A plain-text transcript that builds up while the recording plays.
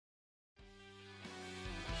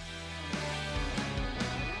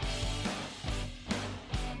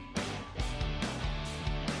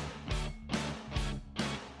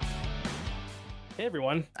Hey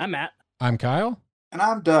everyone, I'm Matt, I'm Kyle. And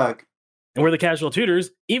I'm Doug. and we're the Casual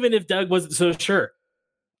Tutors, even if Doug wasn't so sure.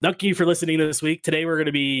 Thank you for listening this week. Today we're going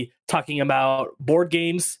to be talking about board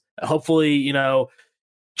games. Hopefully,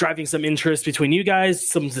 driving some interest between you guys,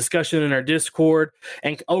 some discussion in our Discord,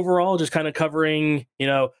 and overall just kind of covering,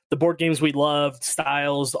 the board games we love,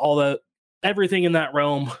 styles, everything in that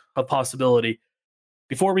realm of possibility.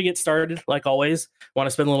 Before we get started, like always, I want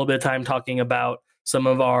to spend a little bit of time talking about some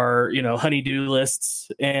of our, honey-do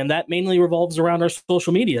lists, and that mainly revolves around our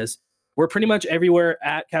social medias. We're pretty much everywhere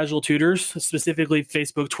at Casual Tutors, specifically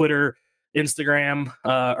Facebook, Twitter, Instagram.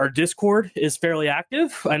 Our Discord is fairly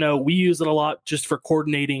active. I know we use it a lot just for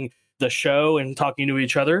coordinating the show and talking to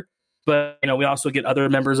each other. But, we also get other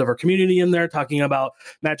members of our community in there talking about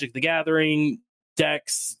Magic the Gathering,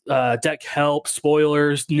 decks, deck help,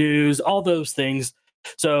 spoilers, news, all those things.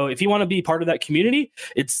 So if you want to be part of that community,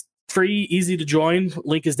 it's free, easy to join.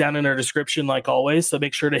 Link is down in our description, like always. So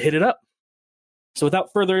make sure to hit it up. So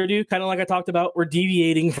without further ado, kind of like I talked about, we're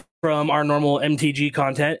deviating from our normal MTG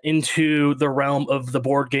content into the realm of the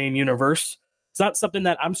board game universe. It's not something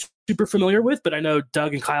that I'm super familiar with, but I know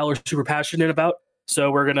Doug and Kyle are super passionate about. So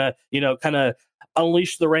we're going to, kind of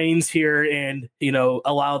unleash the reins here and,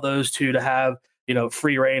 allow those two to have,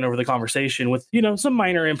 free reign over the conversation with, some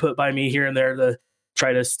minor input by me here and there to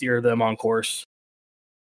try to steer them on course.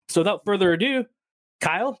 So without further ado,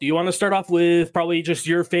 Kyle, do you want to start off with probably just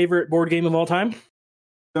your favorite board game of all time?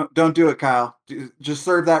 Don't do it, Kyle. Just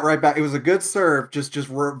serve that right back. It was a good serve. Just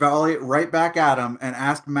volley it right back at him and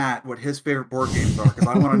ask Matt what his favorite board games are, because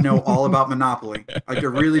I want to know all about Monopoly. I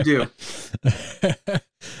really do.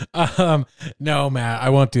 No, Matt, I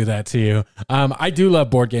won't do that to you. I do love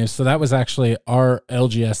board games. So that was actually our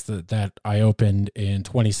LGS that I opened in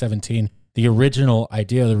 2017. The original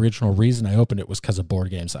idea, the original reason I opened it was because of board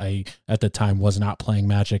games. I, at the time, was not playing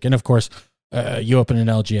Magic. And of course, you open an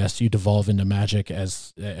LGS, you devolve into Magic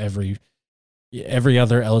as every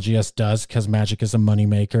other LGS does, because Magic is a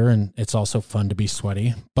moneymaker and it's also fun to be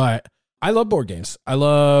sweaty. But I love board games. I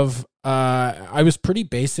was pretty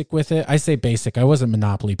basic with it. I say basic. I wasn't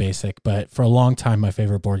Monopoly basic, but for a long time, my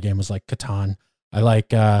favorite board game was like Catan. I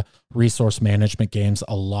like resource management games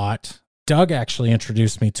a lot. Doug actually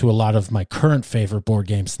introduced me to a lot of my current favorite board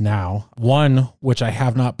games now. One, which I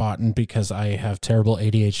have not bought because I have terrible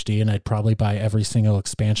ADHD and I'd probably buy every single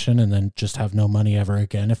expansion and then just have no money ever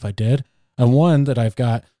again if I did. And one that I've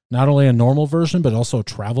got not only a normal version, but also a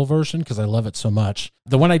travel version because I love it so much.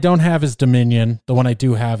 The one I don't have is Dominion. The one I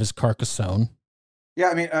do have is Carcassonne. Yeah,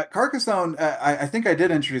 I mean, Carcassonne, I think I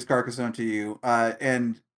did introduce Carcassonne to you.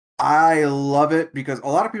 And I love it because a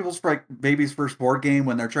lot of people's like baby's first board game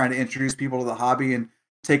when they're trying to introduce people to the hobby and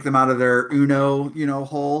take them out of their Uno,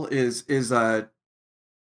 hole is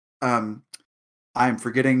I'm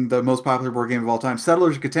forgetting the most popular board game of all time,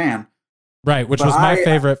 Settlers of Catan. Right, which was my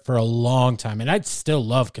favorite for a long time, and I'd still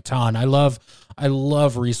love Catan. I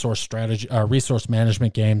love resource strategy, resource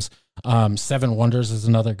management games. Seven Wonders is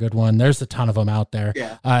another good one. There's a ton of them out there.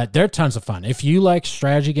 Yeah. They're tons of fun. If you like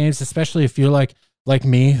strategy games, especially if you're like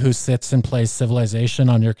me, who sits and plays Civilization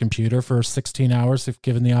on your computer for 16 hours if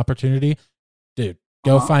given the opportunity, dude,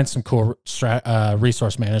 go find some cool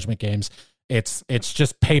resource management games. It's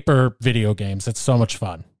just paper video games. It's so much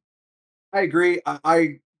fun. I agree.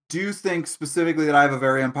 I do think specifically that I have a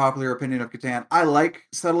very unpopular opinion of Catan. I like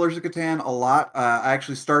Settlers of Catan a lot. I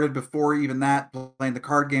actually started before even that playing the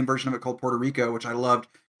card game version of it called Puerto Rico, which I loved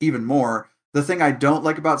even more. The thing I don't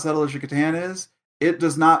like about Settlers of Catan is it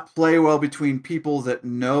does not play well between people that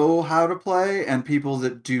know how to play and people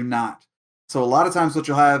that do not. So a lot of times what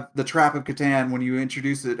you'll have, the trap of Catan, when you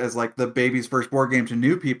introduce it as like the baby's first board game to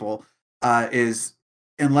new people, is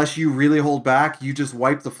unless you really hold back, you just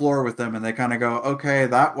wipe the floor with them and they kind of go, okay,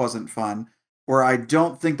 that wasn't fun. Where I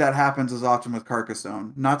don't think that happens as often with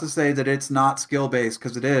Carcassonne. Not to say that it's not skill-based,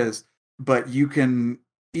 because it is, but you can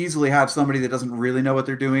easily have somebody that doesn't really know what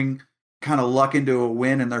they're doing kind of luck into a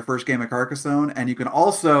win in their first game of Carcassonne. And you can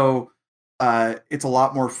also, it's a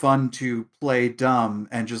lot more fun to play dumb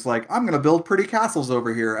and just like, I'm going to build pretty castles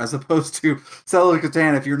over here, as opposed to Settlers of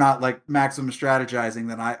Catan. If you're not like maximum strategizing,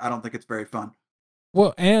 then I don't think it's very fun.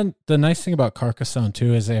 Well, and the nice thing about Carcassonne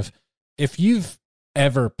too is if you've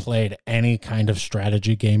ever played any kind of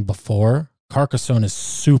strategy game before, Carcassonne is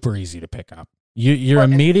super easy to pick up. You're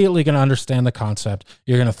immediately going to understand the concept.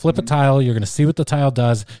 You're going to flip a tile. You're going to see what the tile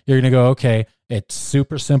does. You're going to go, okay, it's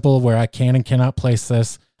super simple where I can and cannot place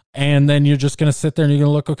this. And then you're just going to sit there and you're going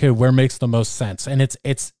to look, okay, where makes the most sense? And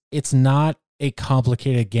it's not a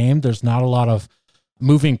complicated game. There's not a lot of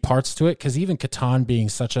moving parts to it, because even Catan being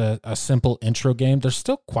such a simple intro game, there's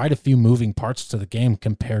still quite a few moving parts to the game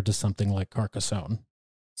compared to something like Carcassonne.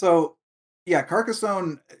 So, yeah,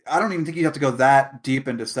 Carcassonne, I don't even think you have to go that deep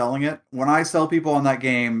into selling it. When I sell people on that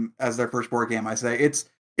game as their first board game, I say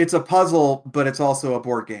it's a puzzle, but it's also a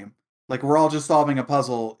board game. Like, we're all just solving a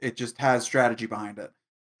puzzle. It just has strategy behind it.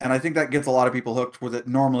 And I think that gets a lot of people hooked where that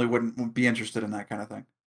normally wouldn't be interested in that kind of thing.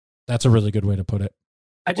 That's a really good way to put it.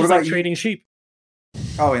 I just like trading sheep.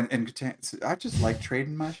 Oh, and I just like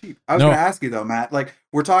trading my sheep. I was going to ask you though, Matt, like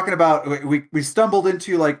we're talking about, we stumbled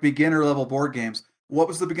into like beginner level board games. What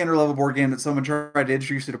was the beginner level board game that someone tried to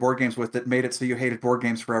introduce you to board games with that made it so you hated board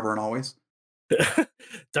games forever and always?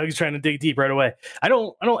 Doug's trying to dig deep right away. I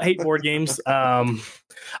don't hate board games.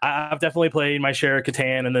 I've definitely played my share of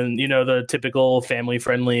Catan, and then the typical family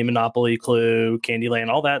friendly Monopoly, Clue, Candyland,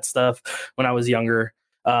 all that stuff when I was younger.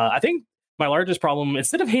 I think my largest problem,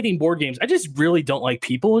 instead of hating board games, I just really don't like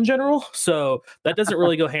people in general. So that doesn't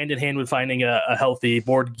really go hand in hand with finding a healthy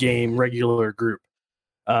board game regular group.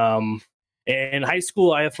 In high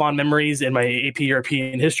school, I have fond memories in my AP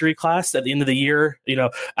European history class. At the end of the year,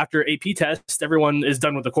 after AP test, everyone is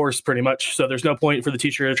done with the course pretty much. So there's no point for the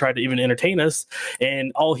teacher to try to even entertain us.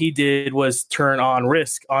 And all he did was turn on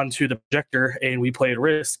Risk onto the projector, and we played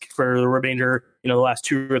Risk for the remainder, the last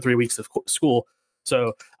 2 or 3 weeks of school.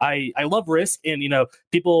 So I love Risk, and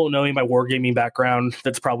people knowing my wargaming background,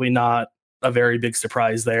 that's probably not a very big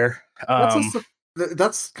surprise there.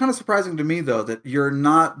 That's kind of surprising to me, though, that you're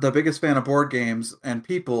not the biggest fan of board games and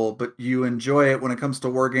people, but you enjoy it when it comes to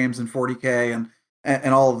war games and 40K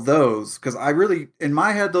and all of those. Because I really, in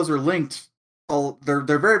my head, those are linked. They're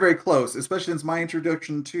very, very close, especially since my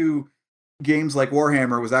introduction to games like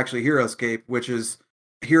Warhammer was actually HeroScape, which is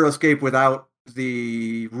HeroScape without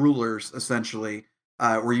the rulers, essentially,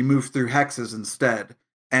 where you move through hexes instead.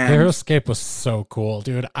 And HeroScape was so cool,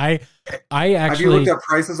 dude. I actually have you looked up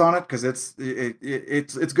prices on it? Because it's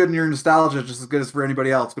good in your nostalgia, just as good as for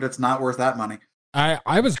anybody else, but it's not worth that money.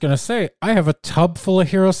 I was gonna say I have a tub full of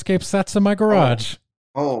HeroScape sets in my garage.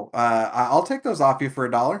 I'll take those off you for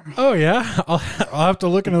 $1. Oh yeah, I'll have to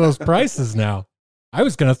look into those prices now. I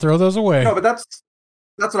was gonna throw those away. No, but that's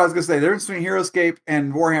what I was gonna say. The difference between HeroScape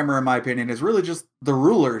and Warhammer, in my opinion, is really just the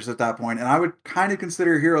rulers at that point. And I would kind of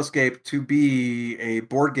consider HeroScape to be a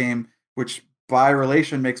board game, which by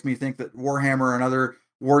relation makes me think that Warhammer and other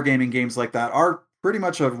wargaming games like that are pretty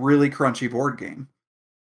much a really crunchy board game.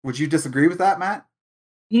 Would you disagree with that, Matt?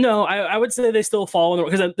 No, I would say they still fall in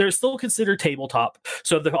because they're still considered tabletop.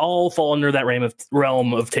 So they all fall under that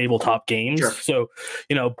realm of tabletop games. Sure. So,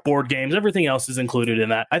 board games, everything else is included in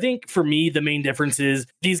that. I think for me, the main difference is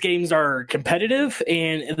these games are competitive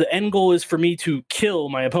and the end goal is for me to kill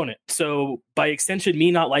my opponent. So by extension, me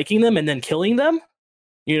not liking them and then killing them,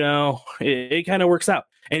 it kind of works out.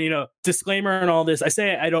 And, disclaimer and all this, I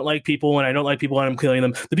say I don't like people and I don't like people when I'm killing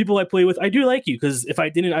them. The people I play with, I do like you, because if I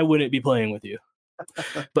didn't, I wouldn't be playing with you.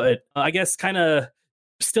 But I guess kind of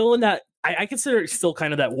still in that, I consider it still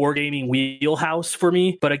kind of that wargaming wheelhouse for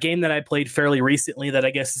me. But a game that I played fairly recently that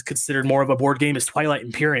I guess is considered more of a board game is Twilight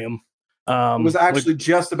Imperium. I was actually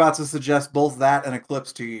just about to suggest both that and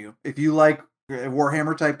Eclipse to you. If you like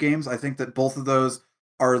Warhammer type games, I think that both of those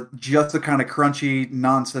are just the kind of crunchy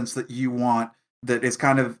nonsense that you want, that is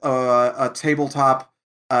kind of a tabletop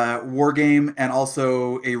war game and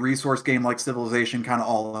also a resource game like Civilization, kind of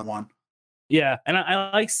all in one. Yeah, and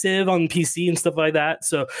I like Civ on PC and stuff like that.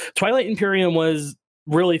 So Twilight Imperium was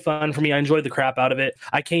really fun for me. I enjoyed the crap out of it.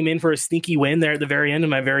 I came in for a sneaky win there at the very end of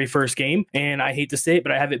my very first game, and I hate to say it,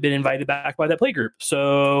 but I haven't been invited back by that play group.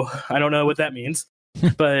 So I don't know what that means.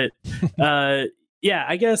 But yeah,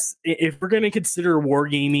 I guess if we're going to consider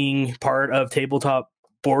wargaming part of tabletop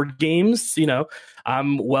board games,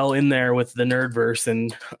 I'm well in there with the nerdverse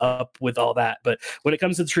and up with all that. But when it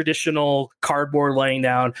comes to traditional cardboard laying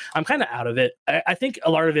down, I'm kind of out of it. I think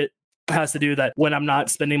a lot of it has to do that when I'm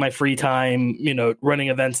not spending my free time, running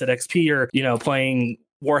events at XP or, playing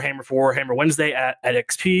Warhammer for Warhammer Wednesday at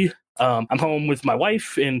XP. I'm home with my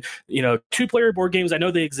wife and, 2-player board games. I know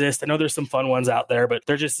they exist. I know there's some fun ones out there, but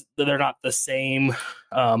they're not the same.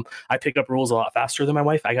 I pick up rules a lot faster than my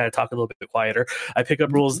wife. I got to talk a little bit quieter. I pick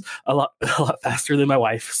up rules a lot faster than my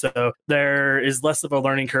wife. So there is less of a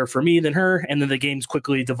learning curve for me than her. And then the games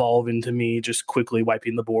quickly devolve into me just quickly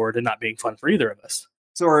wiping the board and not being fun for either of us.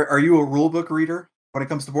 So are you a rule book reader when it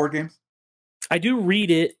comes to board games? I do read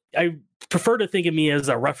it. I prefer to think of me as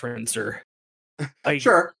a referencer.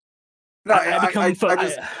 Sure. No,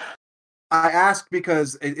 I ask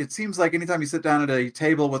because it seems like anytime you sit down at a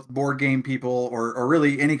table with board game people or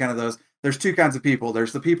really any kind of those, there's two kinds of people.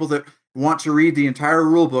 There's the people that want to read the entire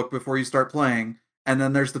rule book before you start playing, And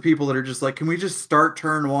then there's the people that are just like, can we just start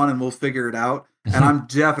turn one and we'll figure it out? And I'm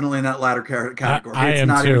definitely in that latter category. I it's am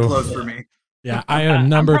not too. even close for me. Yeah, I am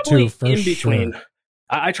number two for in between. sure.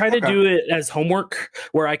 I try to do it as homework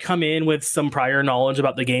where I come in with some prior knowledge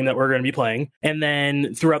about the game that we're going to be playing. And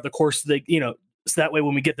then throughout the course of the, so that way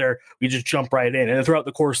when we get there, we just jump right in. And throughout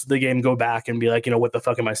the course of the game, go back and be like, what the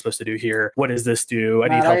fuck am I supposed to do here? What does this do? I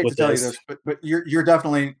need help with this. But you're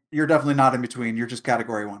definitely not in between. You're just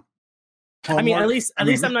category one. Homework? I mean, at least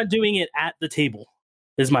I'm not doing it at the table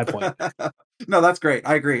is my point. No, that's great.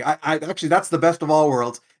 I agree. I actually, that's the best of all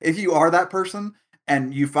worlds. If you are that person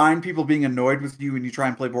and you find people being annoyed with you when you try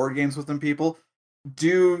and play board games with them, people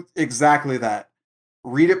do exactly that.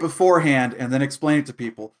 Read it beforehand and then explain it to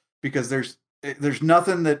people, because there's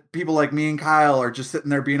nothing that people like me and Kyle are just sitting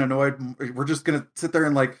there being annoyed. We're just going to sit there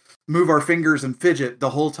and like move our fingers and fidget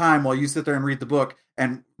the whole time while you sit there and read the book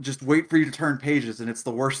and just wait for you to turn pages. And it's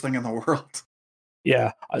the worst thing in the world.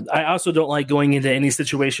 Yeah. I also don't like going into any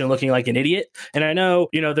situation looking like an idiot. And I know,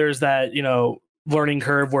 there's that, learning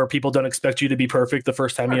curve where people don't expect you to be perfect the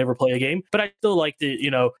first time you ever play a game, but I still like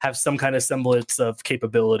to, have some kind of semblance of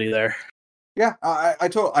capability there. Yeah, I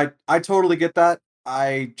totally get that.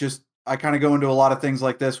 I kind of go into a lot of things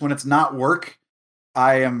like this when it's not work.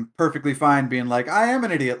 I am perfectly fine being like, I am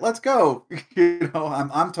an idiot. Let's go.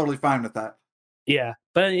 I'm totally fine with that. Yeah,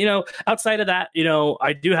 but outside of that,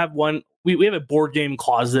 I do have one. We have a board game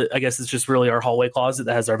closet. I guess it's just really our hallway closet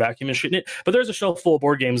that has our vacuum and shit in it. But there's a shelf full of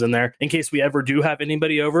board games in there in case we ever do have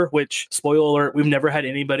anybody over, which, spoiler alert, we've never had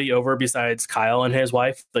anybody over besides Kyle and his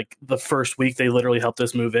wife. Like the first week, they literally helped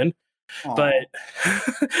us move in. Aww.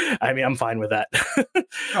 But I mean, I'm fine with that.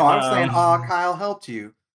 No, I was saying, Kyle helped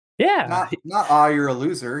you. Yeah. Not you're a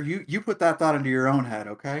loser. You put that thought into your own head,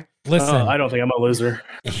 okay? Listen, I don't think I'm a loser.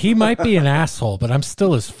 He might be an asshole, but I'm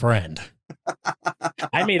still his friend.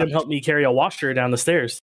 I made him help me carry a washer down the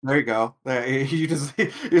stairs. There you go.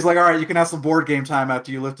 He's like, all right, you can have some board game time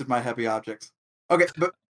after you lifted my heavy objects. Okay,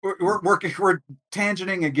 but we're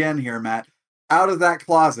tangenting again here, Matt. Out of that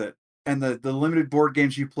closet and the limited board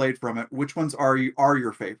games you played from it, which ones are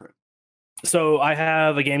your favorite? So I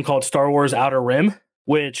have a game called Star Wars Outer Rim,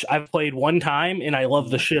 which I've played one time and I love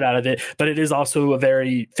the shit out of it, but it is also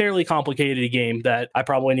a fairly complicated game that I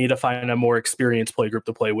probably need to find a more experienced play group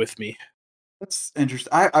to play with me. That's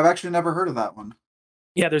interesting. I've actually never heard of that one.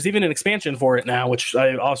 Yeah, there's even an expansion for it now, which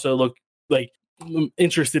I also look like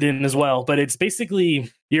interested in as well. But it's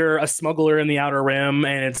basically you're a smuggler in the Outer Rim,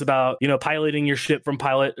 and it's about piloting your ship from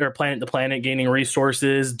planet to planet, gaining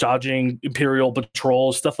resources, dodging Imperial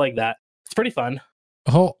patrols, stuff like that. It's pretty fun.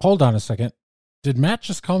 Hold on a second. Did Matt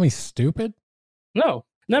just call me stupid? No,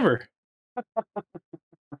 never.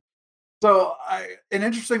 So an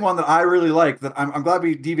interesting one that I really like, that I'm glad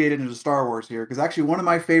we deviated into Star Wars here, because actually one of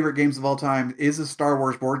my favorite games of all time is a Star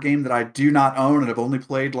Wars board game that I do not own and have only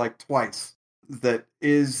played like twice. That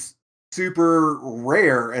is super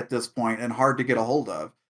rare at this point and hard to get a hold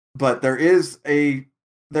of. But there is a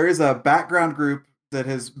background group that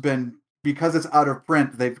has been, because it's out of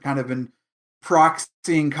print, they've kind of been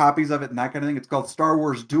proxying copies of it and that kind of thing. It's called Star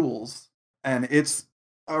Wars Duels, and it's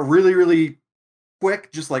a really, really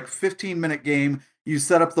quick, just like 15-minute game. You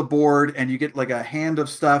set up the board and you get like a hand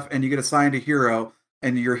of stuff and you get assigned a hero,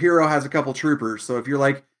 and your hero has a couple troopers. So if you're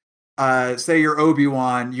like, say you're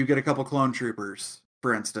Obi-Wan, you get a couple clone troopers,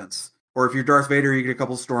 for instance. Or if you're Darth Vader, you get a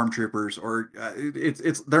couple stormtroopers. Or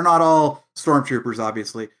it's they're not all stormtroopers,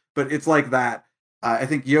 obviously, but it's like that. I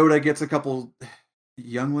think Yoda gets a couple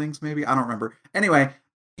younglings, maybe, I don't remember. Anyway,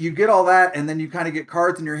 you get all that, and then you kind of get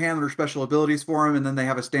cards in your hand that are special abilities for them, and then they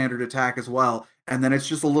have a standard attack as well. And then it's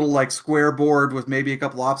just a little like square board with maybe a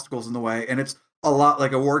couple obstacles in the way, and it's a lot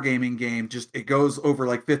like a wargaming game. Just it goes over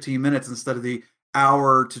like 15 minutes instead of the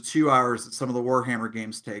hour to 2 hours that some of the Warhammer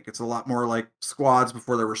games take. It's a lot more like squads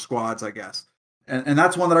before there were squads, I guess. And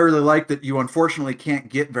that's one that I really like that you unfortunately can't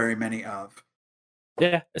get very many of.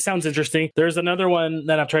 Yeah, it sounds interesting. There's another one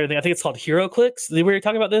that I'm trying to think. I think it's called HeroClix. Were you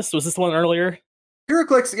talking about this? Was this the one earlier?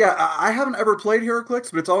 HeroClix, yeah. I haven't ever played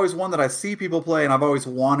HeroClix, but it's always one that I see people play and I've always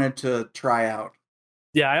wanted to try out.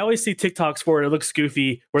 Yeah, I always see TikToks for it. It looks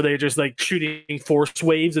goofy, where they're just like shooting force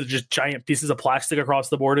waves of just giant pieces of plastic across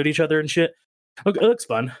the board at each other and shit. It looks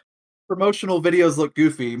fun. Promotional videos look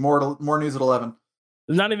goofy. More news at 11.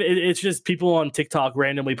 Not even. It's just people on TikTok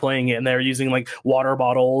randomly playing it, and they're using like water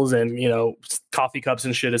bottles and coffee cups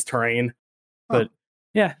and shit as terrain. But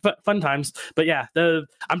Yeah, fun times. But yeah,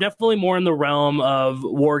 I'm definitely more in the realm of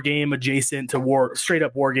war game adjacent to straight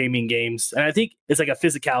up wargaming games. And I think it's like a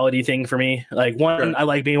physicality thing for me. Like one, I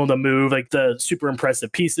like being able to move like the super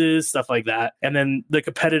impressive pieces, stuff like that. And then the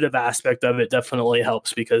competitive aspect of it definitely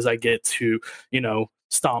helps because I get to,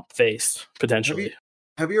 stomp face potentially.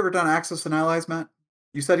 Have you ever done Axis and Allies, Matt?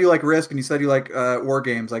 You said you like Risk and you said you like war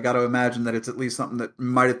games. I got to imagine that it's at least something that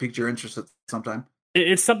might have piqued your interest at some time.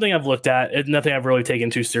 It's something I've looked at. It's nothing I've really taken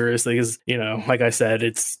too seriously because, like I said,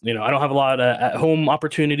 it's, I don't have a lot of at-home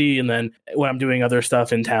opportunity. And then when I'm doing other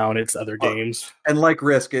stuff in town, it's other games. And like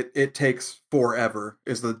Risk, it takes forever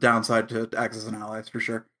is the downside to Axis and Allies for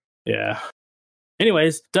sure. Yeah.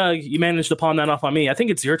 Anyways, Doug, you managed to pawn that off on me. I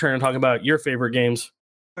think it's your turn to talk about your favorite games.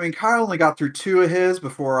 I mean, Kyle only got through 2 of his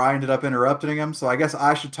before I ended up interrupting him. So I guess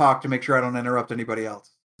I should talk to make sure I don't interrupt anybody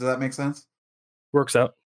else. Does that make sense? Works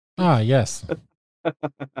out. Ah, yes.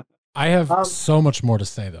 I have so much more to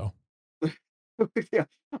say, though. Yeah,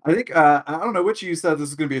 I think I don't know which of you said this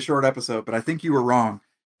is going to be a short episode, but I think you were wrong.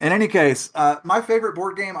 In any case, my favorite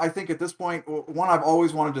board game, I think at this point, one I've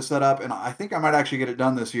always wanted to set up, and I think I might actually get it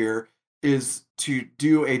done this year, is to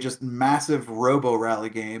do a just massive Robo Rally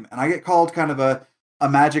game. And I get called kind of a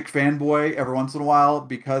Magic fanboy every once in a while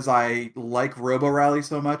because I like Robo Rally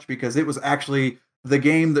so much, because it was actually the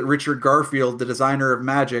game that Richard Garfield, the designer of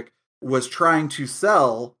Magic, was trying to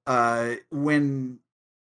sell when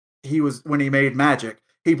he made Magic.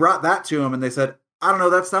 He brought that to him and they said, I don't know,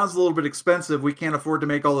 that sounds a little bit expensive. We can't afford to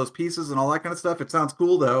make all those pieces and all that kind of stuff. It sounds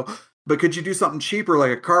cool though, but could you do something cheaper like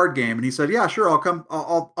a card game? And he said, yeah, sure, I'll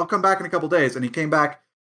come back in a couple days. And he came back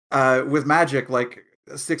with Magic like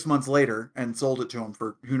 6 months later and sold it to him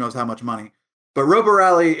for who knows how much money. But Robo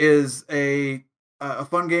Rally is a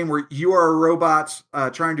fun game where you are a robot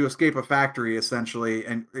trying to escape a factory, essentially,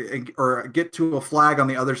 or get to a flag on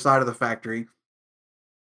the other side of the factory.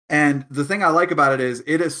 And the thing I like about it is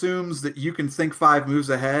it assumes that you can think 5 moves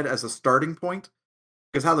ahead as a starting point,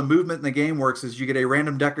 because how the movement in the game works is you get a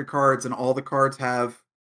random deck of cards, and all the cards have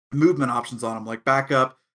movement options on them, like back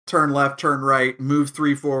up, turn left, turn right, move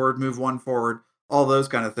 3 forward, move 1 forward, all those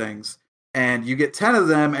kind of things. And you get 10 of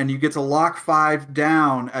them, and you get to lock 5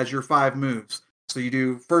 down as your 5 moves. So you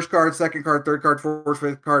do first card, second card, third card, fourth,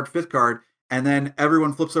 fifth card, and then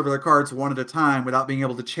everyone flips over their cards one at a time without being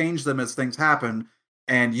able to change them as things happen,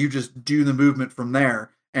 and you just do the movement from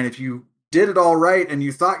there. And if you did it all right and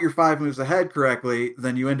you thought your 5 moves ahead correctly,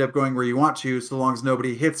 then you end up going where you want to, so long as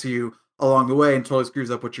nobody hits you along the way and totally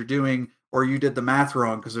screws up what you're doing, or you did the math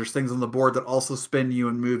wrong, because there's things on the board that also spin you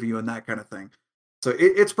and move you and that kind of thing. So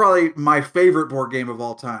it's probably my favorite board game of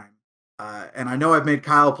all time. And I know I've made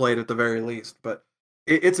Kyle play it at the very least, but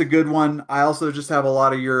it's a good one. I also just have a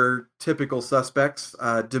lot of your typical suspects.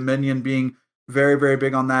 Dominion being very, very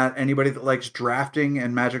big on that. Anybody that likes drafting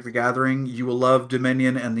and Magic the Gathering, you will love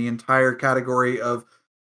Dominion and the entire category of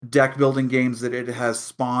deck building games that it has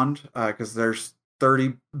spawned, because there's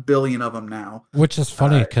 30 billion of them now. Which is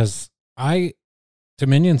funny because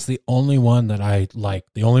Dominion's the only one that I like,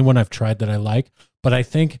 the only one I've tried that I like. But I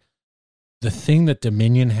think the thing that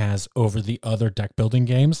Dominion has over the other deck building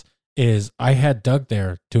games is I had Doug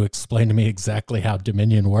there to explain to me exactly how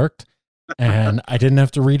Dominion worked, and I didn't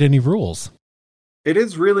have to read any rules. It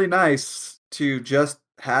is really nice to just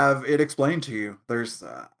have it explained to you. There's,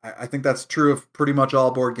 I think that's true of pretty much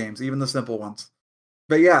all board games, even the simple ones.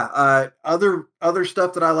 But yeah, other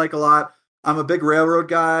stuff that I like a lot. I'm a big railroad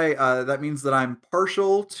guy. That means that I'm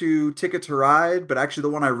partial to Ticket to Ride, but actually the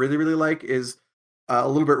one I really, really like is a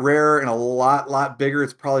little bit rarer and a lot bigger.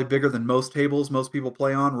 It's probably bigger than most tables most people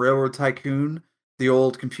play on. Railroad Tycoon, the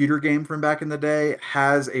old computer game from back in the day,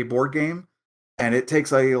 has a board game, and it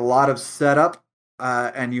takes a lot of setup,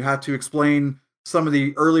 and you have to explain some of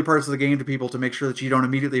the early parts of the game to people to make sure that you don't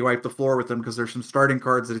immediately wipe the floor with them, because there's some starting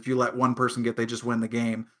cards that if you let one person get, they just win the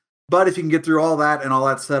game. But if you can get through all that and all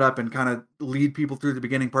that setup and kind of lead people through the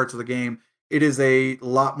beginning parts of the game, it is a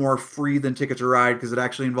lot more free than Ticket to Ride, because it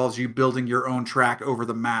actually involves you building your own track over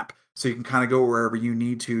the map, so you can kind of go wherever you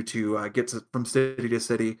need to get from city to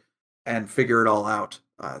city and figure it all out.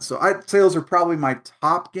 So I'd say those are probably my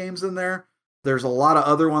top games in there. There's a lot of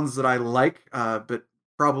other ones that I like, but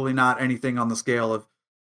probably not anything on the scale of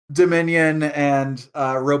Dominion and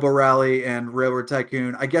Robo Rally and Railroad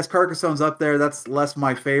Tycoon. I guess Carcassone's up there. That's less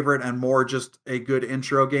my favorite and more just a good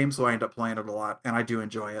intro game, so I end up playing it a lot, and I do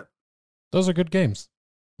enjoy it. Those are good games.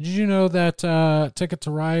 Did you know that Ticket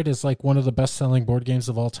to Ride is like one of the best-selling board games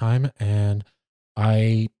of all time? And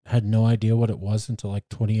I had no idea what it was until like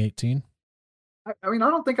 2018. I mean, I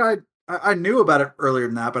don't think I I knew about it earlier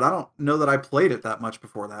than that, but I don't know that I played it that much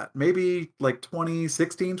before that. Maybe like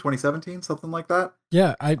 2016, 2017, something like that.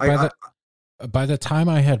 Yeah, by the time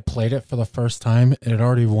I had played it for the first time, it had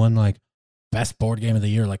already won like best board game of the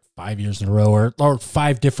year like 5 years in a row, or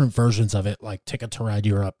 5 different versions of it, like Ticket to Ride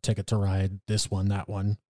Europe, Ticket to Ride this one, that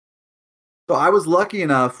one. So I was lucky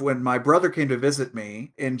enough when my brother came to visit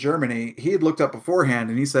me in Germany, he had looked up beforehand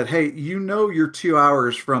and he said, "Hey, you're 2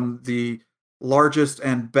 hours from the largest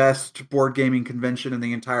and best board gaming convention in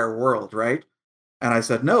the entire world, right?" And I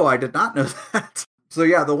said, "No, I did not know that." So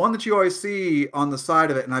yeah, the one that you always see on the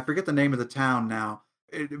side of it, and I forget the name of the town now,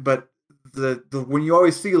 but the when you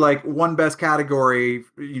always see like one best category,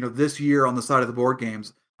 this year on the side of the board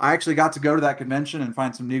games, I actually got to go to that convention and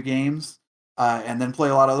find some new games. And then play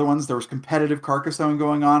a lot of other ones. There was competitive Carcassonne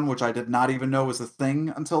going on, which I did not even know was a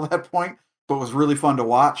thing until that point, but was really fun to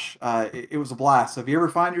watch. It was a blast. So if you ever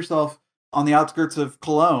find yourself on the outskirts of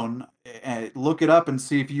Cologne, look it up and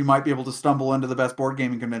see if you might be able to stumble into the best board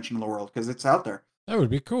gaming convention in the world, because it's out there. That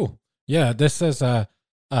would be cool. Yeah, this says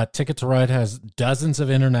Ticket to Ride has dozens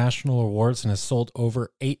of international awards and has sold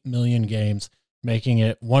over 8 million games, making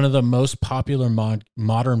it one of the most popular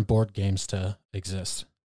modern board games to exist.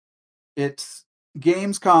 It's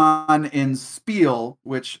Gamescom in Spiel,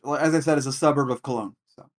 which, as I said, is a suburb of Cologne.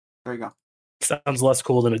 So there you go. Sounds less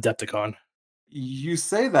cool than Adepticon. You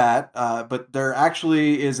say that, but there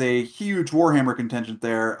actually is a huge Warhammer contingent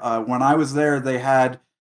there. When I was there, they had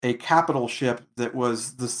a capital ship that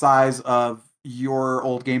was the size of your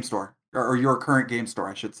old game store, or your current game store,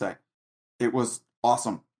 I should say. It was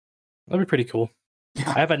awesome. That'd be pretty cool.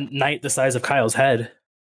 Yeah. I have a knight the size of Kyle's head.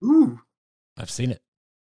 Ooh. I've seen it,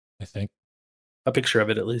 I think. A picture of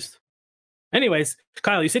it, at least. Anyways,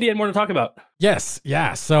 Kyle, you said you had more to talk about. Yes.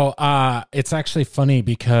 Yeah. So it's actually funny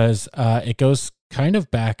because it goes kind of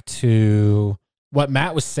back to what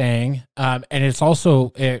Matt was saying. And it's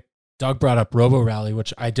also, Doug brought up Robo Rally,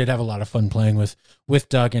 which I did have a lot of fun playing with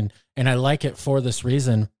Doug. And I like it for this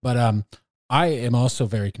reason. But I am also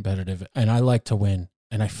very competitive and I like to win.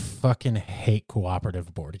 And I fucking hate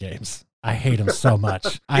cooperative board games. I hate them so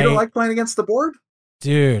much. You don't like playing against the board?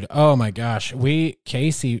 Dude, oh my gosh.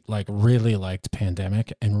 Casey like really liked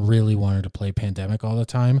Pandemic and really wanted to play Pandemic all the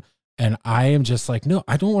time. And I am just like, no,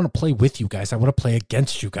 I don't want to play with you guys. I want to play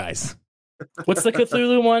against you guys. What's the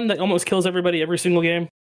Cthulhu one that almost kills everybody every single game?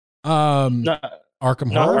 Arkham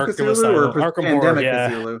Horror? Arkham Asylum. Arkham Horror, yeah.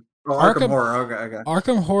 Cthulhu? Oh, Arkham Horror, okay.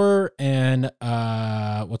 Arkham Horror and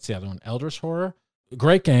what's the other one? Eldritch Horror.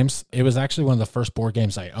 Great games. It was actually one of the first board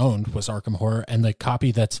games I owned was Arkham Horror, and the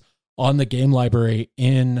copy that's on the game library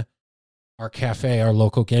in our cafe, our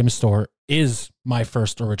local game store, is my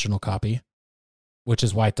first original copy, which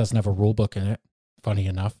is why it doesn't have a rule book in it, funny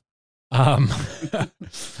enough.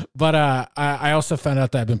 But I also found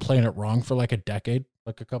out that I've been playing it wrong for like a decade,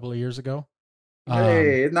 like a couple of years ago.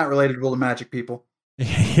 Hey, isn't that relatable to Magic people?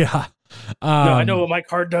 Yeah. No, I know what my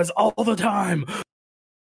card does all the time.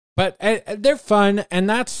 But they're fun,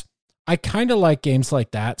 and I kind of like games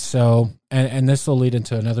like that. So, and this will lead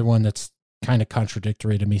into another one that's kind of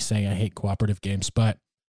contradictory to me saying I hate cooperative games. But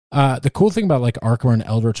the cool thing about like Arkham and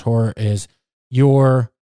Eldritch Horror is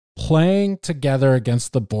you're playing together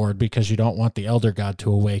against the board because you don't want the Elder God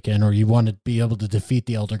to awaken, or you want to be able to defeat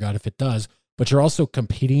the Elder God if it does. But you're also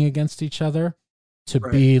competing against each other to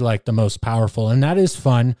be like the most powerful, and that is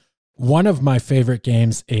fun. One of my favorite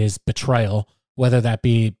games is Betrayal, whether that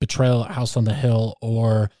be Betrayal at House on the Hill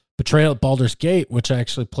or Betrayal at Baldur's Gate, which I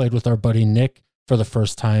actually played with our buddy Nick for the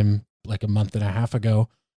first time like a month and a half ago,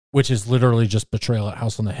 which is literally just Betrayal at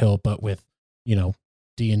House on the Hill, but with,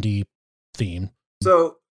 D&D theme.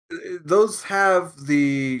 So those have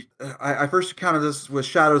I first encountered this with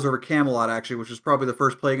Shadows over Camelot, actually, which was probably the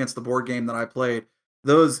first play against the board game that I played.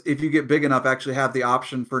 Those, if you get big enough, actually have the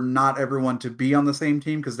option for not everyone to be on the same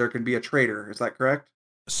team because there can be a traitor. Is that correct?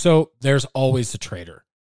 So there's always a traitor.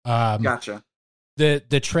 Gotcha.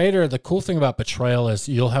 The traitor, the cool thing about Betrayal is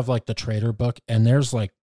you'll have like the traitor book and there's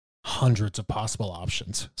like hundreds of possible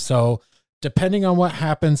options. So depending on what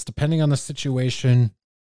happens, depending on the situation,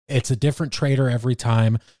 it's a different traitor every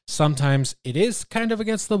time. Sometimes it is kind of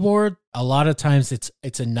against the board. A lot of times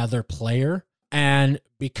it's another player. And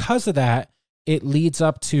because of that, it leads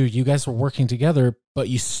up to you guys are working together, but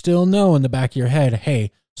you still know in the back of your head,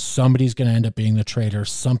 hey, somebody's going to end up being the traitor.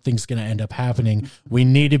 Something's going to end up happening. We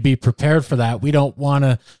need to be prepared for that. We don't want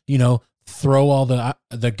to, throw all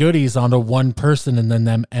the goodies onto one person and then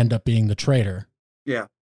them end up being the traitor. Yeah.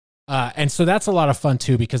 And so that's a lot of fun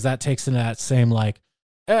too, because that takes into that same, like,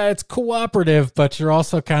 it's cooperative, but you're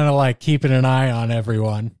also kind of like keeping an eye on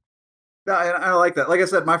everyone. No, I like that. Like I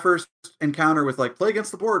said, my first encounter with like play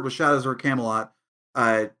against the board was Shadows over Camelot.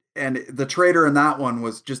 And the trader in that one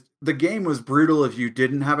was just the game was brutal if you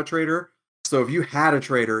didn't have a trader. So if you had a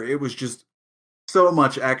trader, it was just so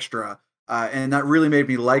much extra. And that really made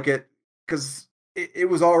me like it because it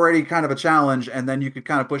was already kind of a challenge, and then you could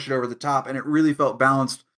kind of push it over the top, and it really felt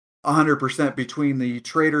balanced 100% between the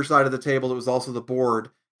trader side of the table. It was also the board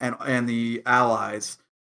and the allies.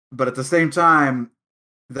 But at the same time,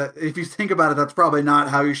 that if you think about it, that's probably not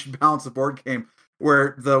how you should balance a board game,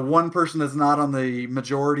 where the one person that's not on the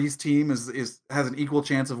majority's team is has an equal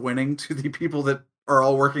chance of winning to the people that are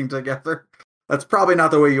all working together. That's probably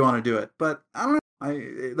not the way you want to do it. But I don't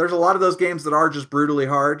know. There's a lot of those games that are just brutally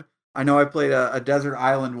hard. I know I played a desert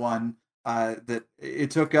island one that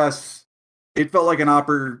it took us. It felt like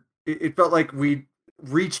it felt like we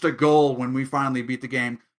reached a goal when we finally beat the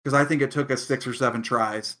game, because I think it took us 6 or 7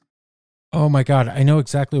 tries. Oh my God. I know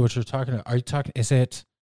exactly what you're talking about. Are you talking, is it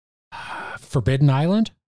Forbidden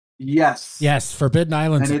Island? Yes. Yes. Forbidden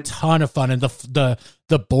Island's a ton of fun. And the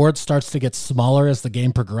board starts to get smaller as the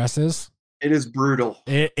game progresses. It is brutal.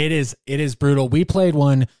 It is brutal. We played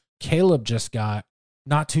one Caleb just got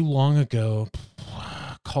not too long ago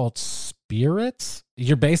called Spirits.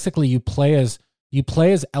 You're basically, you play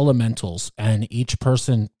as elementals, and each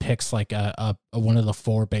person picks like a one of the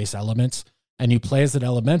 4 base elements, and you play as an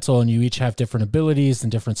elemental, and you each have different abilities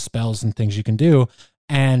and different spells and things you can do.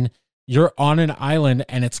 And you're on an island,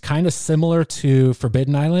 and it's kind of similar to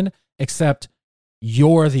Forbidden Island, except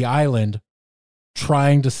you're the island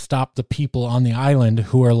trying to stop the people on the island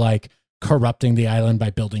who are like corrupting the island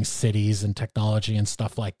by building cities and technology and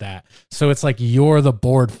stuff like that. So it's like you're the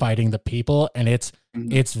board fighting the people, and it's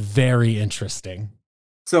very interesting.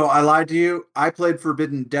 So I lied to you. I played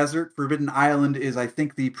Forbidden Desert. Forbidden Island is, I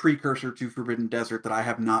think, the precursor to Forbidden Desert that I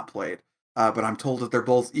have not played. But I'm told that they're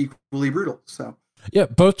both equally brutal. So yeah,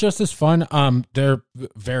 both just as fun. They're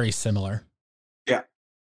very similar. Yeah.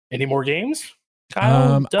 Any more games?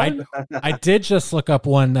 Kyle, I did just look up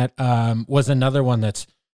one that was another one that's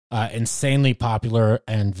insanely popular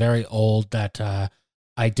and very old that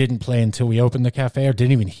I didn't play until we opened the cafe, or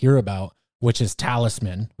didn't even hear about, which is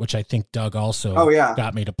Talisman, which I think Doug also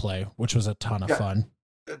got me to play, which was a ton of fun.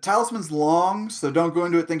 Talisman's long, so don't go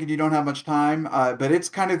into it thinking you don't have much time. But it's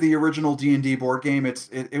kind of the original D&D board game.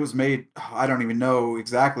 It was made, I don't even know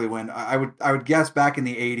exactly when. I would guess back in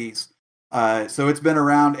the 80s. So it's been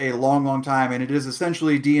around a long, long time, and it is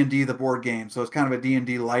essentially D&D the board game. So it's kind of a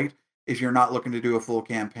D&D light if you're not looking to do a full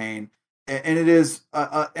campaign. And it is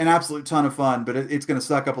an absolute ton of fun, but it's going to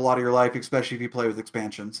suck up a lot of your life, especially if you play with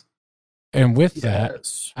expansions. And with that,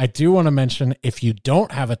 I do want to mention, if you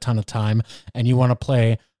don't have a ton of time and you want to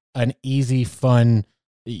play an easy, fun,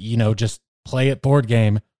 just play it board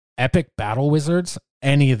game, Epic Battle Wizards,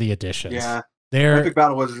 any of the editions. Yeah, Epic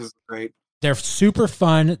Battle Wizards is great. They're super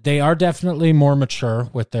fun. They are definitely more mature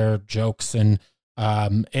with their jokes. And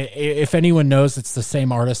if anyone knows, it's the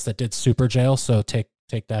same artist that did Super Jail, so take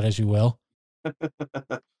that as you will.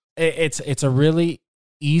 It's a really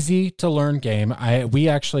easy to learn game. We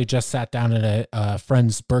actually just sat down at a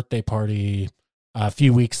friend's birthday party a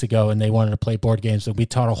few weeks ago, and they wanted to play board games, and we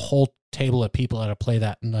taught a whole table of people how to play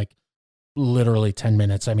that in like literally 10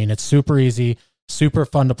 minutes. I mean, it's super easy, super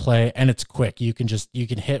fun to play, and it's quick. You can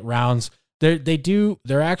hit rounds.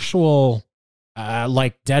 They're actual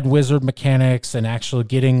like dead wizard mechanics, and actually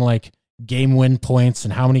getting like game win points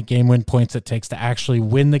and how many game win points it takes to actually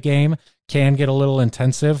win the game can get a little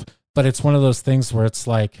intensive. But it's one of those things where it's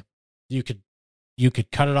like you could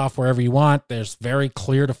cut it off wherever you want. There's very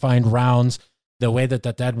clear defined rounds. The way that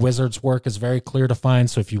the dead wizards work is very clear defined.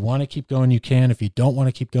 So if you want to keep going, you can. If you don't want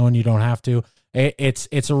to keep going, you don't have to.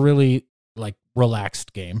 It's a really like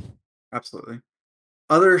relaxed game. Absolutely.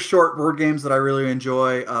 Other short board games that I really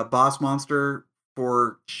enjoy, Boss Monster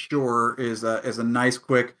for sure is a nice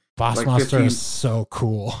quick. Boss like Monster 15, is so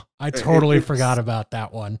cool. I totally forgot about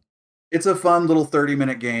that one. It's a fun little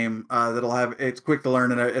 30-minute game it's quick to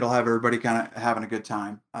learn, and it'll have everybody kind of having a good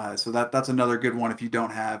time. So that's another good one if you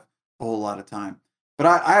don't have a whole lot of time. But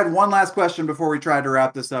I had one last question before we try to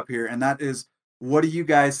wrap this up here, and that is, what do you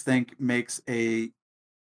guys think makes a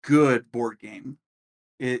good board game?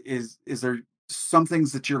 Is there some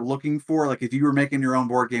things that you're looking for? Like if you were making your own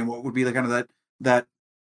board game, what would be the kind of that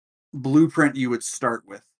blueprint you would start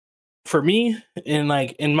with? For me, in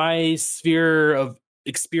my sphere of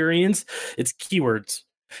experience, it's keywords.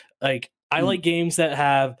 Like I like games that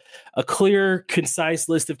have a clear, concise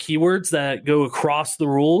list of keywords that go across the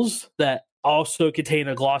rules that also contain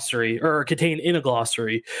a glossary, or contain in a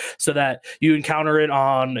glossary, so that you encounter it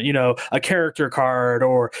on, a character card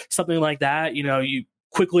or something like that.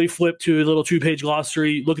 quickly flip to a little 2-page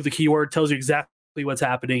glossary, look at the keyword, tells you exactly what's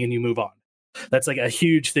happening, and you move on. That's like a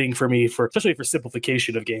huge thing for me, especially for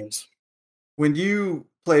simplification of games. When you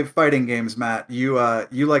play fighting games, Matt, you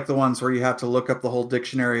like the ones where you have to look up the whole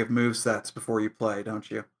dictionary of movesets before you play,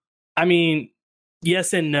 don't you? I mean,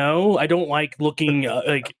 yes and no. I don't like looking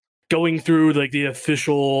like going through like the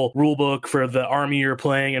official rule book for the army you're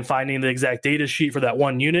playing and finding the exact data sheet for that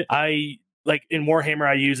one unit. I like in Warhammer,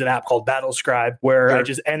 I use an app called Battle Scribe where I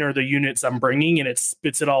just enter the units I'm bringing and it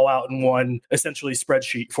spits it all out in one essentially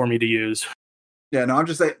spreadsheet for me to use. Yeah, no, I'm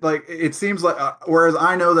just saying, like, it seems like, whereas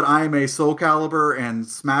I know that I'm a Soul Calibur and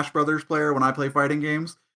Smash Brothers player when I play fighting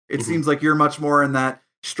games, it seems like you're much more in that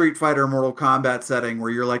Street Fighter, Mortal Kombat setting where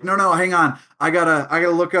you're like, no, hang on, I gotta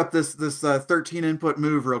look up this 13 input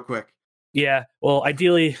move real quick. Yeah, well,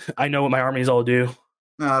 ideally, I know what my armies all do.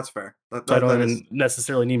 No, that's fair. So I don't even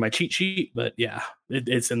necessarily need my cheat sheet, but yeah,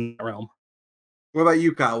 it's in the realm. What about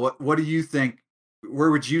you, Kyle? What do you think?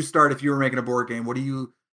 Where would you start if you were making a board game? What do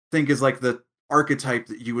you think is like the archetype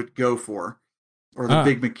that you would go for, or the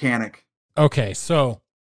big mechanic? Okay, so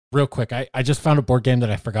real quick, I just found a board game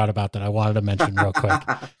that I forgot about that I wanted to mention real quick.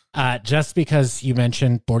 Just because you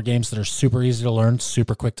mentioned board games that are super easy to learn,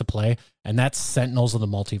 super quick to play, and that's Sentinels of the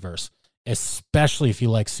Multiverse, especially if you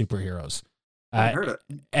like superheroes. I heard it.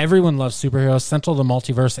 Everyone loves superheroes. Sentinel of the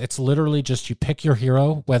Multiverse, it's literally just you pick your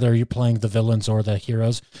hero, whether you're playing the villains or the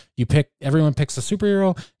heroes. Everyone picks a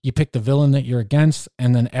superhero, you pick the villain that you're against,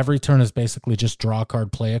 and then every turn is basically just draw a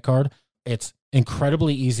card, play a card. It's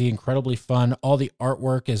incredibly easy, incredibly fun. All the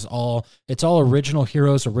artwork it's all original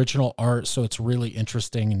heroes, original art, so it's really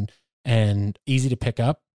interesting and easy to pick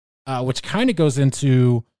up, which kind of goes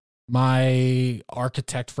into my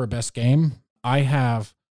architect for best game. I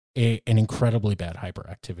have an incredibly bad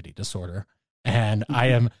hyperactivity disorder, and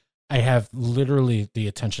I have literally the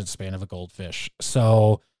attention span of a goldfish.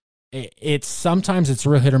 So it's sometimes it's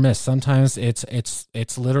real hit or miss. Sometimes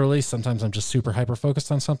it's literally, sometimes I'm just super hyper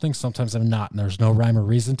focused on something. Sometimes I'm not, and there's no rhyme or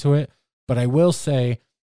reason to it. But I will say,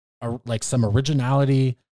 like, some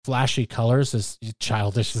originality, flashy colors, as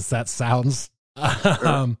childish as that sounds.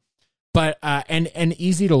 But and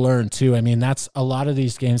easy to learn too. I mean, that's a lot of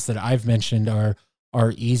these games that I've mentioned are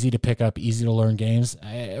easy to pick up, easy to learn games.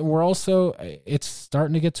 It's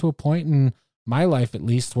starting to get to a point in my life, at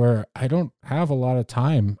least, where I don't have a lot of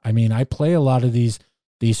time. I mean, I play a lot of these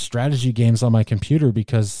strategy games on my computer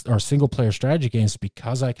or single player strategy games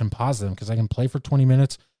because I can pause them, because I can play for 20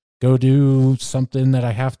 minutes, go do something that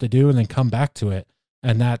I have to do, and then come back to it.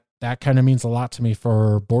 And that kind of means a lot to me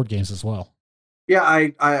for board games as well. Yeah,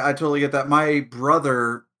 I totally get that. My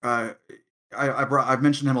brother, I've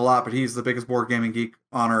mentioned him a lot, but he's the biggest board gaming geek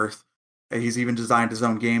on earth. He's even designed his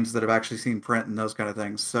own games that have actually seen print and those kind of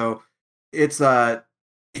things. So it's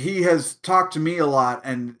he has talked to me a lot,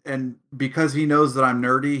 and because he knows that I'm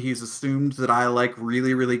nerdy, he's assumed that I like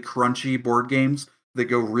really, really crunchy board games that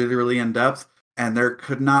go really, really in depth. And there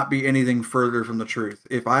could not be anything further from the truth.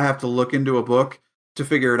 If I have to look into a book to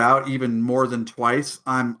figure it out even more than twice,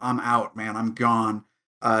 I'm out, man. I'm gone.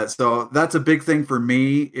 So that's a big thing for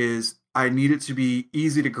me, is I need it to be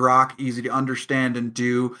easy to grok, easy to understand and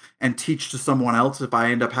do, and teach to someone else if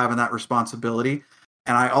I end up having that responsibility.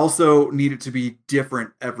 And I also need it to be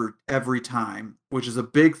different every time, which is a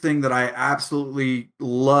big thing that I absolutely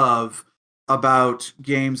love about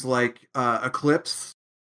games like Eclipse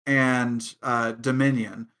and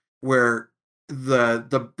Dominion, where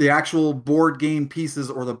the actual board game pieces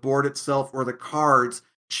or the board itself or the cards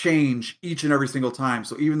change each and every single time.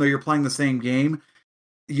 So even though you're playing the same game,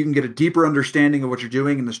 you can get a deeper understanding of what you're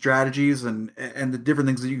doing and the strategies and the different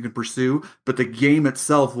things that you can pursue, but the game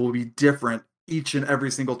itself will be different each and every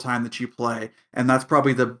single time that you play. And that's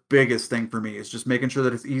probably the biggest thing for me, is just making sure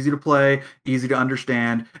that it's easy to play, easy to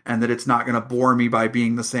understand, and that it's not going to bore me by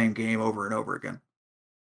being the same game over and over again.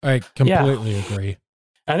 I completely agree.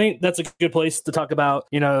 I think that's a good place to talk about,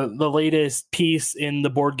 the latest piece in the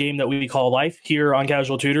board game that we call life here on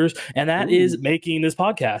Casual Tutors, and that is making this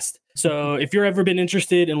podcast. So if you've ever been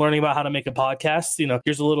interested in learning about how to make a podcast,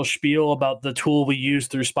 here's a little spiel about the tool we use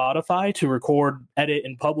through Spotify to record, edit,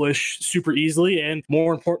 and publish super easily, and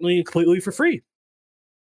more importantly, completely for free.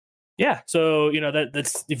 Yeah, so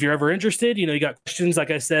that's, if you're ever interested, you got questions, like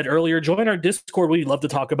I said earlier, join our Discord. We'd love to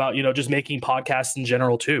talk about just making podcasts in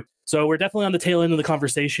general too. So we're definitely on the tail end of the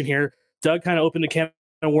conversation here. Doug kind of opened a can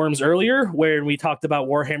of worms earlier where we talked about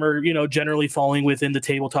Warhammer, generally falling within the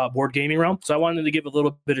tabletop board gaming realm. So I wanted to give a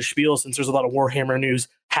little bit of spiel, since there's a lot of Warhammer news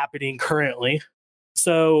happening currently.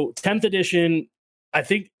 So 10th edition, I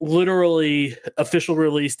think literally official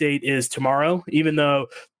release date is tomorrow, even though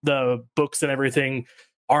the books and everything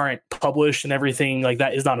aren't published and everything like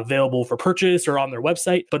that is not available for purchase or on their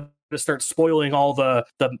website, but to start spoiling all the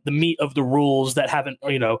meat of the rules that haven't,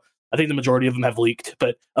 I think the majority of them have leaked,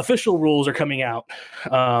 but official rules are coming out.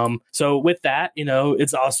 So with that,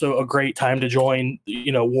 it's also a great time to join,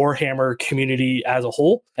 Warhammer community as a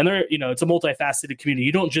whole. And there, it's a multifaceted community.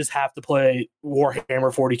 You don't just have to play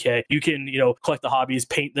Warhammer 40K. You can, collect the hobbies,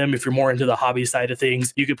 paint them if you're more into the hobby side of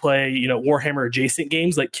things. You could play, Warhammer adjacent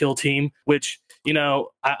games like Kill Team, which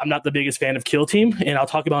I'm not the biggest fan of Kill Team, and I'll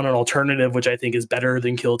talk about an alternative which I think is better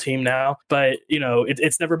than Kill Team now. But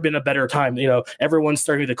it's never been a better time. Everyone's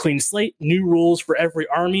starting with a clean slate, new rules for every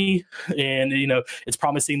army, and it's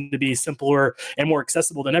promising to be simpler and more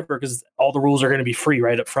accessible than ever because all the rules are going to be free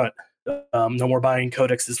right up front. No more buying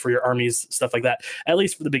codexes for your armies, stuff like that. At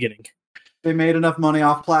least for the beginning. They made enough money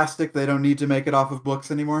off plastic; they don't need to make it off of books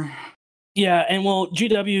anymore. Yeah, and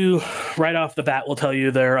GW right off the bat will tell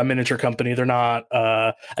you they're a miniature company. They're not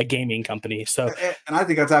a gaming company. So, and I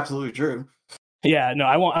think that's absolutely true. Yeah, no,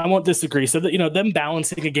 I won't disagree. So that them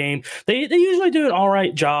balancing a game, they usually do an all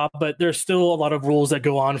right job, but there's still a lot of rules that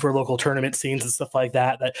go on for local tournament scenes and stuff like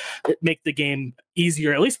that make the game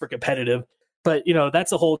easier, at least for competitive. But,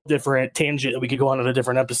 that's a whole different tangent that we could go on in a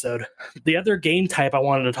different episode. The other game type I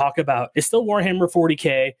wanted to talk about is still Warhammer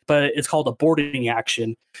 40K, but it's called a boarding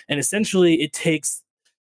action. And essentially it takes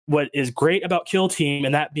what is great about Kill Team,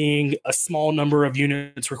 and that being a small number of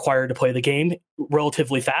units required to play the game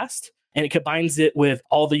relatively fast. And it combines it with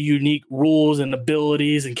all the unique rules and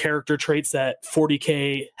abilities and character traits that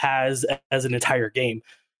 40K has as an entire game.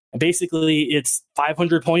 And basically it's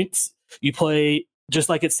 500 points. You play just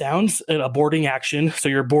like it sounds, in a boarding action. So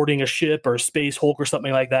you're boarding a ship or a Space Hulk or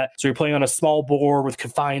something like that. So you're playing on a small board with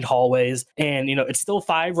confined hallways. And, it's still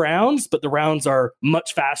 5 rounds, but the rounds are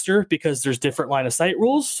much faster because there's different line of sight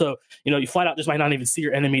rules. So, you flat out just might not even see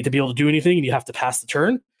your enemy to be able to do anything, and you have to pass the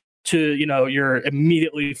turn to, you're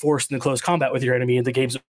immediately forced into close combat with your enemy and the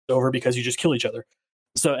game's over because you just kill each other.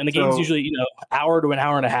 So, and the game's usually, hour to an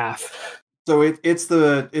hour and a half. So it's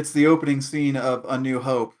the opening scene of A New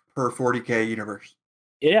Hope per 40K universe.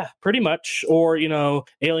 Yeah, pretty much. Or,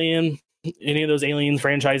 Alien, any of those Alien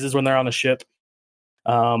franchises when they're on the ship.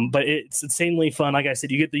 But it's insanely fun. Like I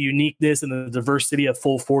said, you get the uniqueness and the diversity of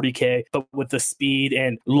full 40K, but with the speed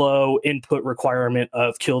and low input requirement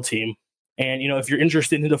of Kill Team. And, if you're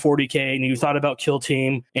interested into 40K and you thought about Kill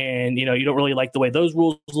Team and, you don't really like the way those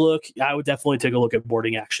rules look, I would definitely take a look at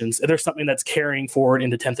boarding actions. And there's something that's carrying forward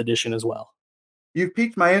into 10th edition as well. You've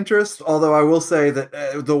piqued my interest, although I will say that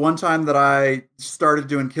the one time that I started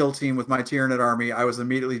doing Kill Team with my Tyranid army, I was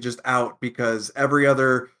immediately just out because every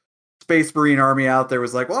other Space Marine army out there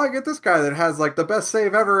was like, well, I get this guy that has like the best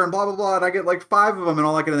save ever and blah, blah, blah, and I get like 5 of them and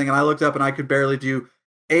all that kind of thing. And I looked up and I could barely do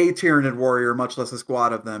a Tyranid warrior, much less a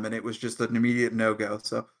squad of them, and it was just an immediate no-go.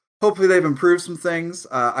 So hopefully they've improved some things.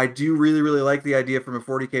 I do really, really like the idea from a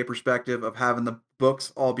 40K perspective of having the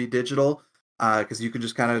books all be digital. Because you can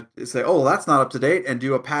just kind of say, oh, well, that's not up to date, and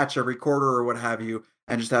do a patch every quarter or what have you,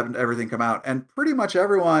 and just have everything come out. And pretty much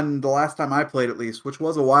everyone, the last time I played at least, which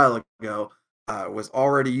was a while ago, was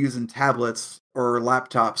already using tablets or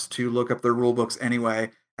laptops to look up their rule books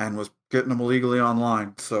anyway, and was getting them illegally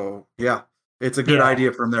online. So, yeah, it's a good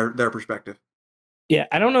idea from their perspective. Yeah,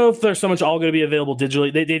 I don't know if they're so much all going to be available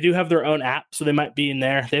digitally. They do have their own app, so they might be in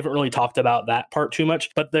there. They haven't really talked about that part too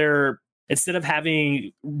much, but instead of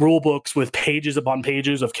having rule books with pages upon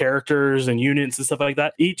pages of characters and units and stuff like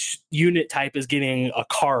that, each unit type is getting a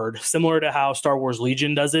card, similar to how Star Wars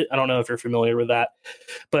Legion does it. I don't know if you're familiar with that,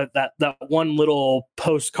 but that one little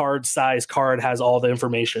postcard size card has all the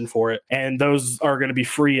information for it. And those are going to be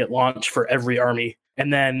free at launch for every army.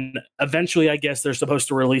 And then eventually, I guess they're supposed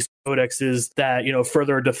to release codexes that,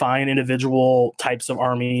 further define individual types of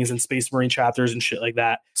armies and Space Marine chapters and shit like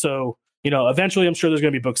that. So, eventually I'm sure there's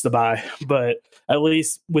going to be books to buy, but at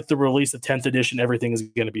least with the release of 10th edition, everything is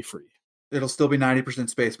going to be free. It'll still be 90%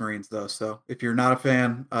 Space Marines though. So if you're not a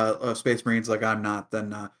fan of Space Marines like I'm not,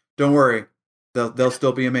 then don't worry. They'll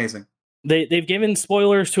still be amazing. They've given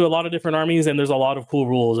spoilers to a lot of different armies, and there's a lot of cool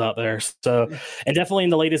rules out there. So, and definitely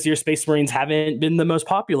in the latest year, Space Marines haven't been the most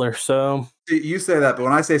popular. So you say that, but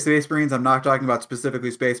when I say Space Marines, I'm not talking about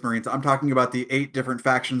specifically Space Marines. I'm talking about the 8 different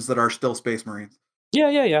factions that are still Space Marines.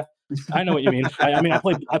 Yeah. I know what you mean.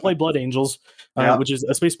 I played Blood Angels, which is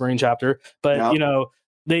a Space Marine chapter, but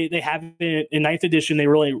they haven't in 9th edition. They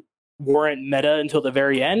really weren't meta until the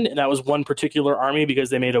very end, and that was one particular army because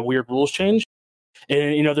they made a weird rules change.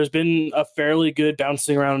 And there's been a fairly good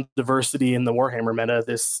bouncing around diversity in the Warhammer meta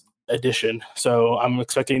this edition, so I'm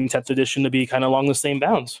expecting 10th edition to be kind of along the same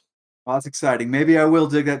bounds. Well, that's exciting. Maybe I will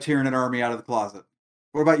dig that Tyranid army out of the closet.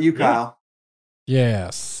 What about you, Kyle? Yeah,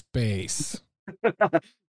 space.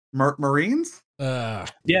 Marines?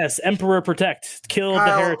 Yes, Emperor Protect. Kill the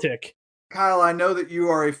heretic. Kyle, I know that you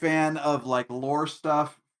are a fan of like lore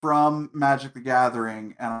stuff from Magic the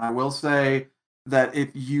Gathering, and I will say that if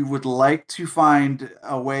you would like to find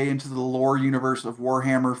a way into the lore universe of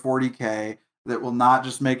Warhammer 40K that will not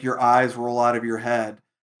just make your eyes roll out of your head,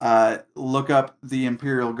 look up the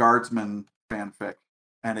Imperial Guardsman fanfic,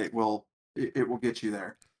 and it will get you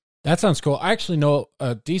there. That sounds cool. I actually know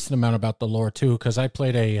a decent amount about the lore too, because I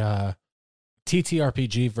played a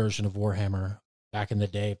TTRPG version of Warhammer back in the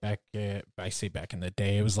day. I say back in the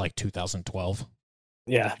day, it was like 2012.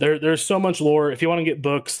 Yeah, there's so much lore. If you want to get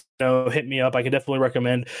books, hit me up. I can definitely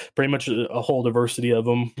recommend pretty much a whole diversity of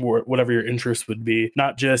them, or whatever your interest would be,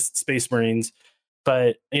 not just Space Marines.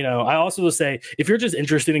 But, I also will say, if you're just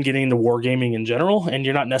interested in getting into wargaming in general, and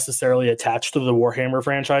you're not necessarily attached to the Warhammer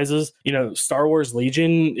franchises, Star Wars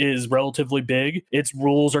Legion is relatively big. Its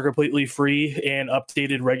rules are completely free and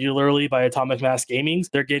updated regularly by Atomic Mass Gaming.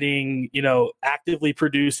 They're getting, actively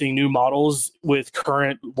producing new models with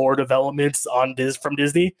current lore developments from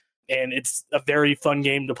Disney. And it's a very fun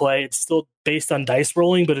game to play. It's still based on dice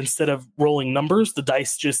rolling, but instead of rolling numbers, the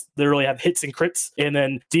dice just literally have hits and crits, and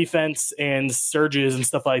then defense and surges and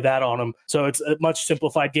stuff like that on them. So it's a much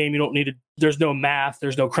simplified game. You don't need to, there's no math,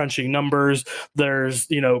 there's no crunching numbers, there's,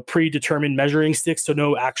 predetermined measuring sticks, so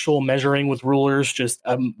no actual measuring with rulers, just,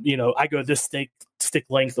 I go this stick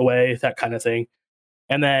length away, that kind of thing.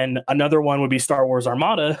 And then another one would be Star Wars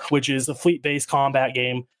Armada, which is a fleet-based combat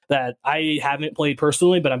game that I haven't played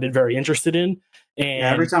personally, but I've been very interested in. And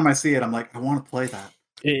every time I see it, I'm like, I want to play that.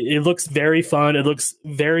 It looks very fun. It looks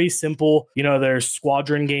very simple. There's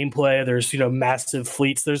squadron gameplay. There's, massive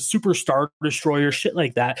fleets. There's super Star Destroyers, shit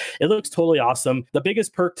like that. It looks totally awesome. The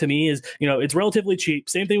biggest perk to me is, it's relatively cheap.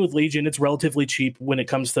 Same thing with Legion. It's relatively cheap when it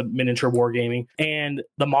comes to miniature wargaming. And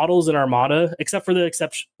the models in Armada, except for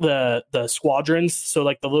the squadrons, so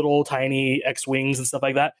like the little tiny X-Wings and stuff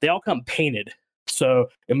like that, they all come painted. So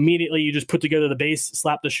immediately you just put together the base,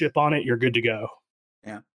 slap the ship on it, you're good to go.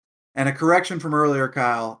 Yeah. And a correction from earlier,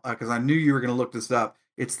 Kyle, because I knew you were going to look this up.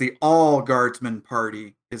 It's the All Guardsman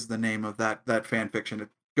Party is the name of that fan fiction. It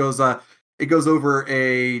goes over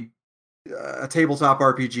a tabletop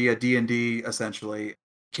RPG, a D&D essentially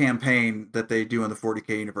campaign that they do in the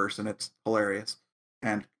 40K universe, and it's hilarious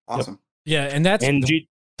and awesome. Yep. Yeah, and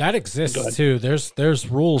that exists too. There's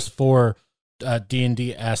rules for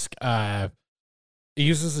D&D-esque. It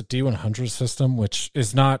uses a D100 system, which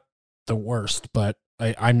is not the worst, but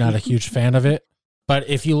I'm not a huge fan of it. But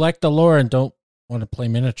if you like the lore and don't want to play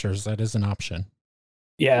miniatures, that is an option.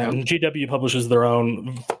 Yeah, and GW publishes their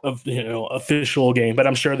own official game, but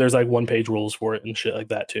I'm sure there's like one-page rules for it and shit like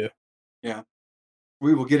that too. Yeah.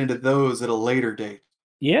 We will get into those at a later date.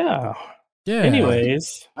 Yeah. Yeah.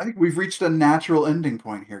 Anyways, I think we've reached a natural ending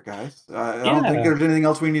point here, guys. I don't think there's anything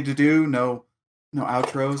else we need to do. No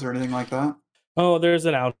outros or anything like that. Oh, there's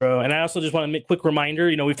an outro. And I also just want to make a quick reminder,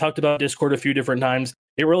 we've talked about Discord a few different times.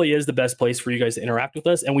 It really is the best place for you guys to interact with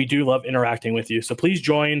us. And we do love interacting with you. So please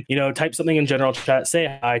join, type something in general chat,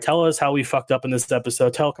 say hi, tell us how we fucked up in this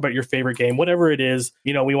episode, talk about your favorite game, whatever it is,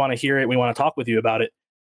 we want to hear it. We want to talk with you about it.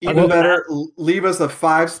 Even better, leave us a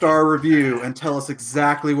 5-star review and tell us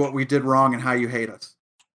exactly what we did wrong and how you hate us.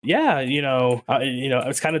 Yeah,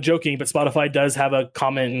 it's kind of joking, but Spotify does have a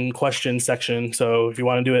comment and question section. So if you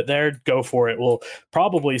want to do it there, go for it. We'll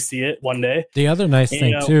probably see it one day. The other nice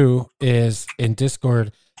thing too is in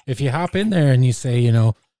Discord, if you hop in there and you say,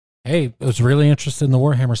 hey, I was really interested in the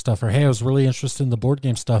Warhammer stuff, or hey, I was really interested in the board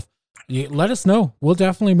game stuff, let us know. We'll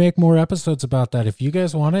definitely make more episodes about that. If you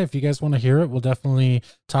guys want to hear it, we'll definitely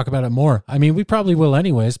talk about it more. I mean, we probably will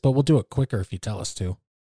anyways, but we'll do it quicker if you tell us to.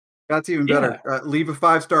 That's even better. Leave a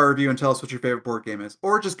 5-star review and tell us what your favorite board game is.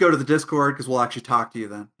 Or just go to the Discord because we'll actually talk to you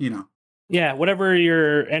then. Yeah, whatever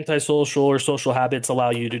your antisocial or social habits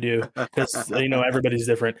allow you to do, because everybody's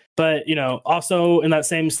different. But also in that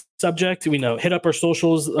same subject, hit up our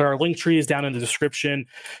socials. Our link tree is down in the description.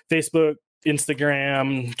 Facebook,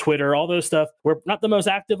 Instagram, Twitter, all those stuff. We're not the most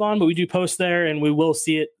active on, but we do post there, and we will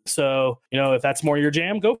see it. So if that's more your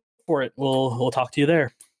jam, go for it. We'll talk to you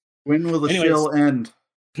there. When will the shill end?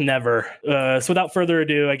 Never. So without further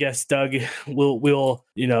ado, I guess Doug we'll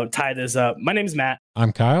tie this up. My name's Matt.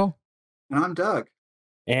 I'm Kyle. And I'm Doug.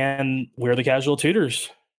 And we're the Casual Tutors.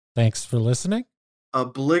 Thanks for listening.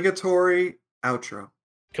 Obligatory outro.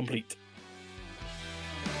 Complete.